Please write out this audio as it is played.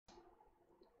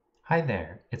Hi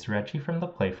there, it's Reggie from the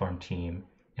Playform team,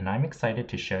 and I'm excited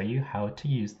to show you how to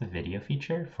use the video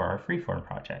feature for our Freeform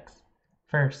projects.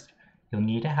 First, you'll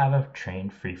need to have a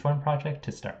trained Freeform project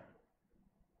to start.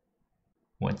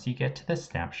 Once you get to the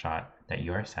snapshot that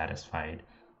you are satisfied,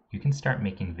 you can start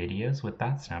making videos with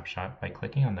that snapshot by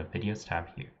clicking on the Videos tab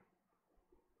here.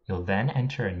 You'll then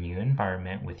enter a new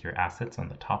environment with your assets on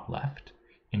the top left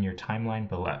and your timeline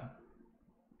below.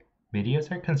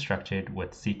 Videos are constructed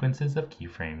with sequences of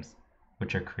keyframes,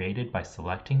 which are created by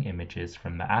selecting images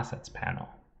from the Assets panel.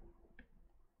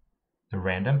 The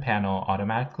random panel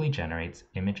automatically generates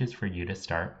images for you to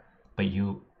start, but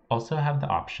you also have the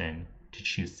option to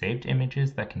choose saved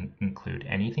images that can include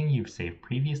anything you've saved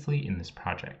previously in this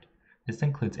project. This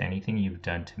includes anything you've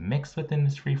done to mix within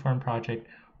this Freeform project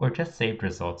or just saved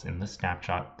results in the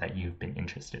snapshot that you've been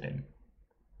interested in.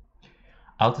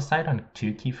 I'll decide on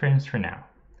 2 keyframes for now.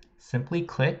 Simply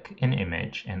click an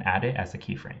image and add it as a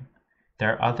keyframe.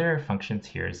 There are other functions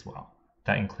here as well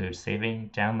that include saving,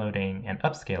 downloading, and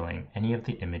upscaling any of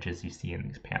the images you see in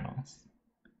these panels.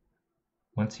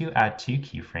 Once you add 2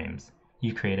 keyframes,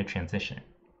 you create a transition.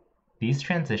 These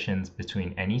transitions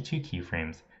between any 2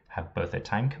 keyframes have both a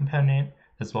time component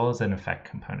as well as an effect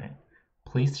component.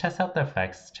 Please test out the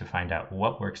effects to find out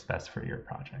what works best for your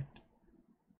project.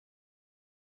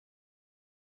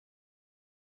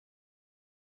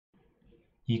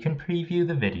 You can preview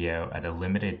the video at a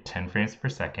limited 10 frames per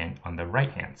second on the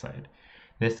right-hand side.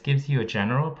 This gives you a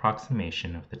general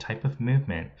approximation of the type of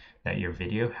movement that your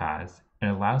video has and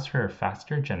allows for a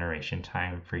faster generation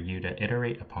time for you to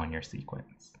iterate upon your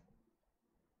sequence.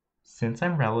 Since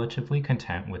I'm relatively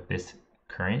content with this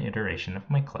current iteration of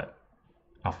my clip,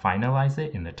 I'll finalize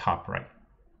it in the top right.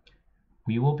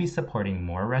 We will be supporting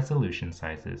more resolution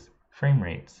sizes, frame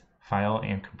rates, file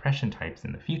and compression types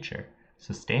in the future,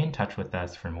 so stay in touch with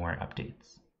us for more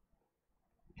updates.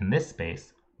 In this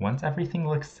space, once everything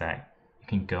looks set, you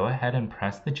can go ahead and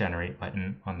press the Generate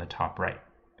button on the top right.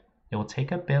 It will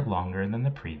take a bit longer than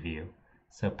the preview,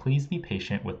 so please be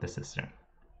patient with the system.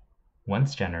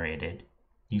 Once generated,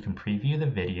 you can preview the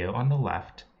video on the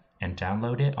left and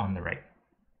download it on the right.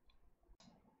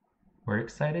 We're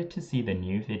excited to see the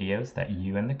new videos that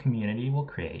you and the community will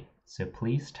create, so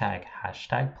please tag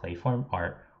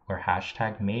 #playformart or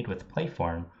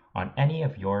 #madewithplayform on any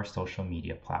of your social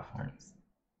media platforms.